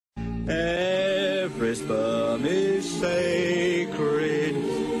Every sperm is sacred,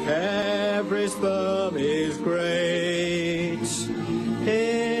 every sperm is great.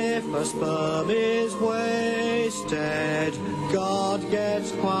 If a sperm is wasted, God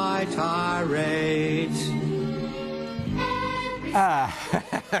gets quite irate.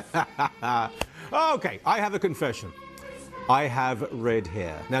 Okay, I have a confession. I have red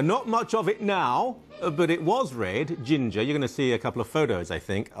hair. Now, not much of it now, but it was red, ginger. You're going to see a couple of photos, I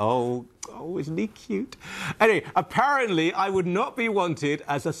think. Oh, isn't he cute? Anyway, apparently I would not be wanted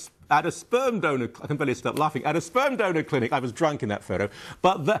as at a sperm donor. I can barely stop laughing. At a sperm donor clinic. I was drunk in that photo,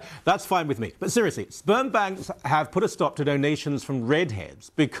 but that's fine with me. But seriously, sperm banks have put a stop to donations from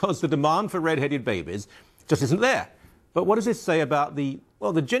redheads because the demand for redheaded babies just isn't there. But what does this say about the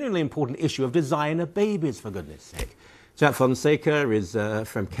genuinely important issue of designer babies, for goodness sake? Jack Fonseca is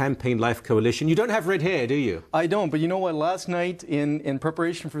from Campaign Life Coalition. You don't have red hair, do you? I don't, but you know what? Last night, in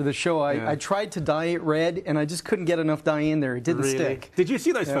preparation for the show, I tried to dye it red, and I just couldn't get enough dye in there. It didn't stick. Did you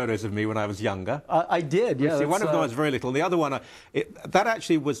see those photos of me when I was younger? I did, yeah. See, one of them was very little, and the other one, that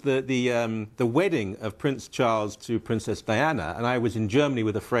actually was the wedding of Prince Charles to Princess Diana, and I was in Germany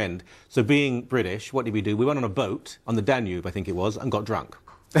with a friend. So being British, what did we do? We went on a boat, on the Danube, I think it was, and got drunk.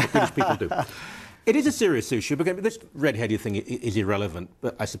 What British people do. It is a serious issue, because this red-headed thing is irrelevant,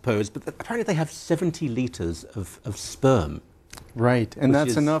 but I suppose. But apparently they have 70 litres of sperm. Right, and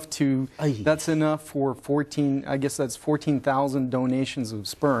that's enough to. That's enough for 14. I guess that's 14,000 donations of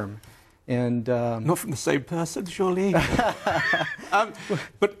sperm, and not from the same person, surely.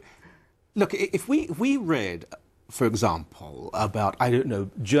 But look, if we read, for example, about, I don't know,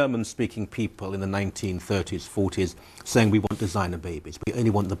 German-speaking people in the 1930s, 40s, saying we want designer babies, we only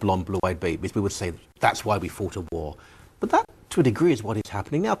want the blonde, blue-eyed babies, we would say that's why we fought a war. But that, to a degree, is what is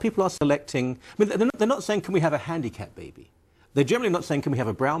happening now. People are selecting. I mean, they're not saying, can we have a handicapped baby? They're generally not saying, can we have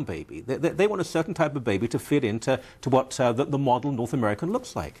a brown baby? They want a certain type of baby to fit into what the model North American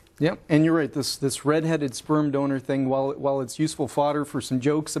looks like. Yep, and you're right. This red-headed sperm donor thing, while it's useful fodder for some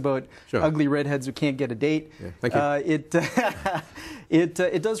jokes about ugly redheads who can't get a date, thank you.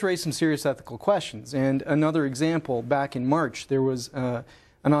 it does raise some serious ethical questions. And another example, back in March, there was an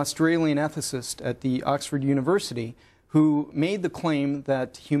Australian ethicist at the Oxford University who made the claim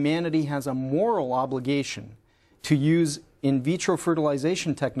that humanity has a moral obligation to use in vitro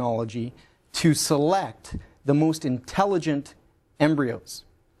fertilization technology to select the most intelligent embryos.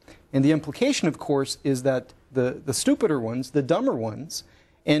 And the implication, of course, is that the stupider ones, the dumber ones,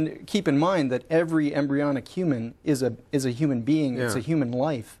 and keep in mind that every embryonic human is a human being, it's a human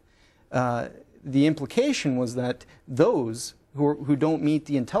life. The implication was that those who don't meet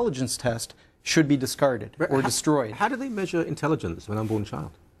the intelligence test should be discarded or destroyed. How do they measure intelligence of an unborn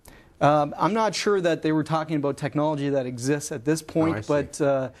child? I'm not sure that they were talking about technology that exists at this point, but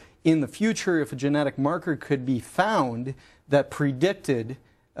in the future, if a genetic marker could be found that predicted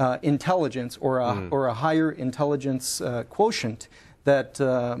intelligence or a higher intelligence quotient, that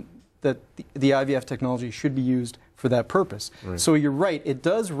the IVF technology should be used for that purpose. So you're right; it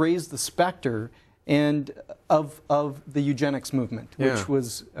does raise the specter of the eugenics movement, which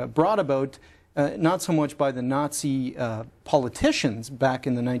was brought about. Not so much by the Nazi politicians back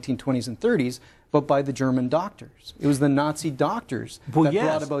in the 1920s and 30s, but by the German doctors. It was the Nazi doctors that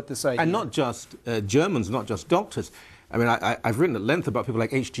brought about this idea. And not just Germans, not just doctors. I mean, I've written at length about people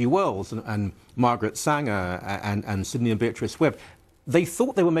like H.G. Wells and Margaret Sanger and Sidney and Beatrice Webb. They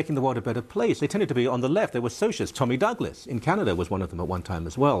thought they were making the world a better place. They tended to be on the left. They were socialists. Tommy Douglas in Canada was one of them at one time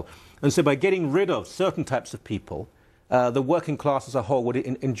as well. And so by getting rid of certain types of people, the working class as a whole would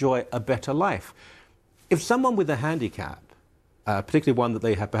enjoy a better life. If someone with a handicap, particularly one that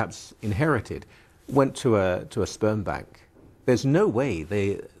they have perhaps inherited, went to a sperm bank, there's no way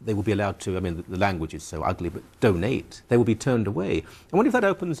they will be allowed to, I mean, the language is so ugly, but donate. They will be turned away. I wonder if that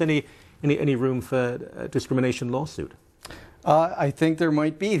opens any room for a discrimination lawsuit. I think there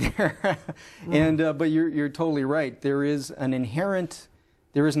might be there, but you're totally right. There is an inherent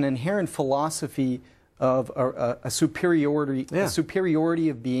philosophy of a superiority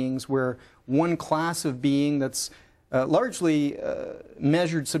of beings, where one class of being that's largely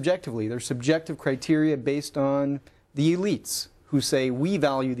measured subjectively. There's subjective criteria based on the elites who say we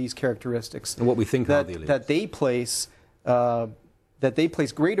value these characteristics and what we think are the elites. That they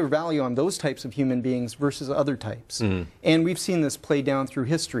place greater value on those types of human beings versus other types. And we've seen this play down through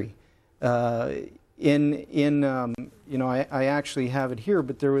history. You know, I actually have it here,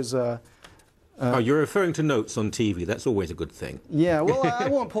 but there was a. Oh, you're referring to notes on TV. That's always a good thing. Yeah, well, I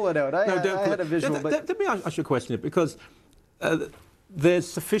won't pull it out. I had a visual. Let me ask you a question, because There's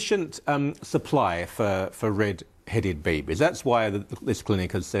sufficient supply for red-headed babies. That's why this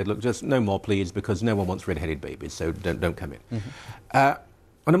clinic has said, look, just no more, please, because no one wants red-headed babies, so don't come in. Mm-hmm.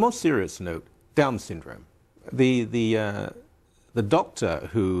 On a more serious note, Down syndrome. The doctor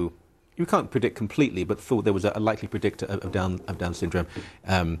who you can't predict completely, but thought there was a likely predictor of Down syndrome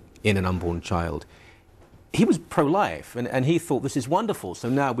in an unborn child. He was pro-life, and he thought this is wonderful. So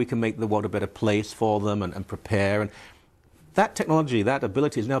now we can make the world a better place for them and prepare. And that technology, that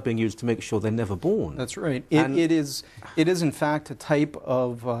ability, is now being used to make sure they're never born. That's right. It is in fact a type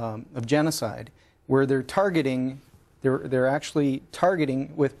of genocide where they're targeting. They're actually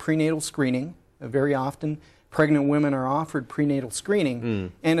targeting with prenatal screening. Very often, pregnant women are offered prenatal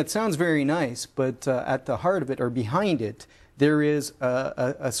screening, and it sounds very nice, but at the heart of it, or behind it, there is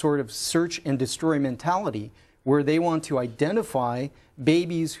a sort of search and destroy mentality where they want to identify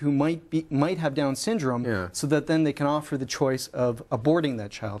babies who might have Down syndrome, so that then they can offer the choice of aborting that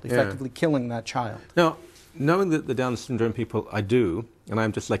child, effectively killing that child. Now, knowing that the Down syndrome people, I do, and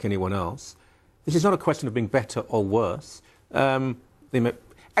I'm just like anyone else, this is not a question of being better or worse.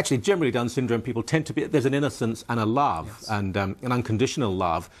 Actually, generally, Down syndrome people tend to be, there's an innocence and a love, and an unconditional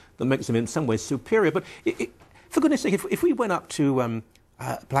love that makes them in some ways superior. But for goodness sake, if we went up to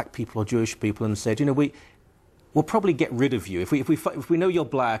black people or Jewish people and said, you know, we'll probably get rid of you. If we know you're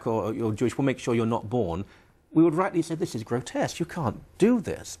black or you're Jewish, we'll make sure you're not born, we would rightly say, this is grotesque, you can't do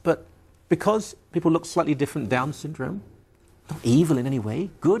this. But because people look slightly different, Down syndrome, not evil in any way,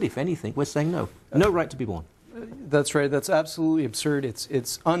 good if anything, we're saying no. No right to be born. That's right. That's absolutely absurd.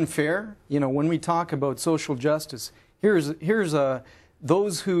 It's unfair. You know, when we talk about social justice, here's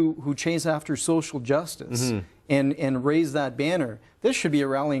those who chase after social justice and raise that banner. This should be a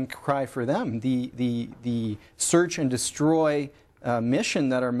rallying cry for them. The search and destroy mission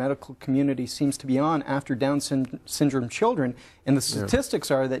that our medical community seems to be on after Down syndrome children, and the statistics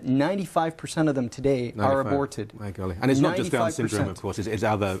are that 95% of them today are aborted. My golly. And it's not just Down syndrome, of course, it's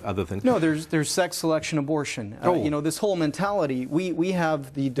other things. No, there's sex selection abortion. You know, this whole mentality, we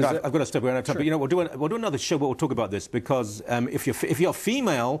have the... I've got to stop. We're out of time. But, you know, we'll do another show where we'll talk about this, because if you're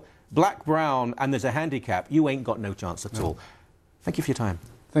female, black, brown, and there's a handicap, you ain't got no chance at all. Thank you for your time.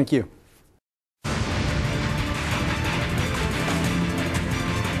 Thank you.